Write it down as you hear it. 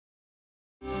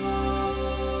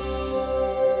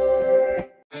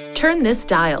Turn this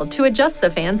dial to adjust the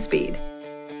fan speed.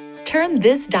 Turn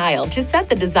this dial to set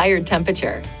the desired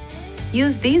temperature.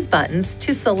 Use these buttons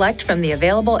to select from the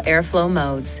available airflow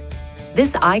modes.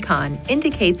 This icon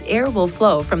indicates air will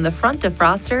flow from the front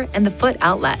defroster and the foot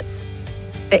outlets.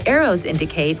 The arrows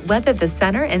indicate whether the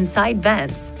center and side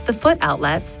vents, the foot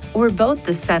outlets, or both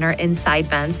the center and side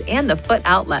vents and the foot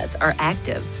outlets are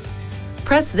active.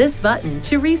 Press this button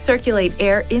to recirculate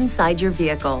air inside your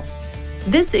vehicle.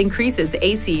 This increases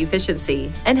AC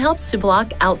efficiency and helps to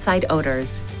block outside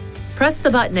odors. Press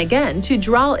the button again to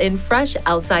draw in fresh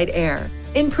outside air,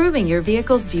 improving your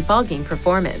vehicle's defogging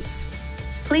performance.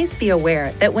 Please be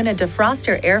aware that when a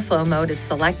defroster airflow mode is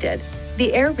selected,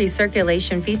 the air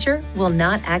recirculation feature will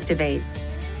not activate.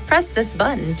 Press this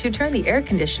button to turn the air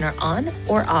conditioner on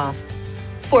or off.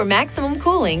 For maximum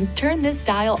cooling, turn this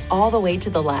dial all the way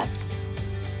to the left.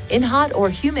 In hot or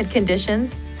humid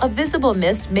conditions, a visible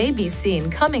mist may be seen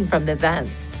coming from the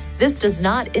vents. This does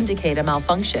not indicate a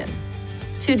malfunction.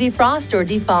 To defrost or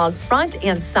defog front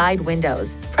and side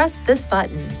windows, press this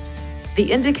button.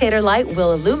 The indicator light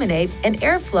will illuminate and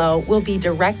airflow will be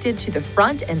directed to the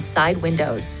front and side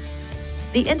windows.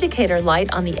 The indicator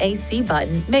light on the AC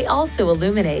button may also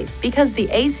illuminate because the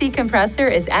AC compressor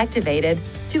is activated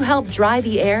to help dry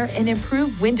the air and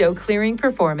improve window clearing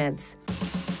performance.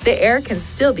 The air can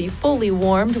still be fully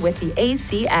warmed with the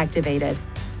AC activated.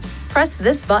 Press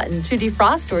this button to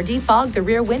defrost or defog the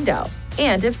rear window,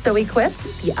 and if so equipped,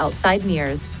 the outside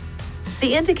mirrors.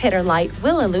 The indicator light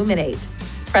will illuminate.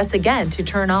 Press again to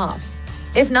turn off.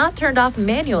 If not turned off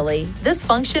manually, this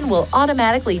function will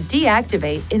automatically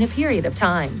deactivate in a period of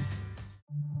time.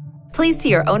 Please see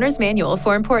your owner's manual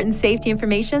for important safety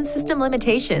information, system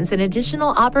limitations, and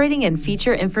additional operating and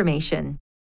feature information.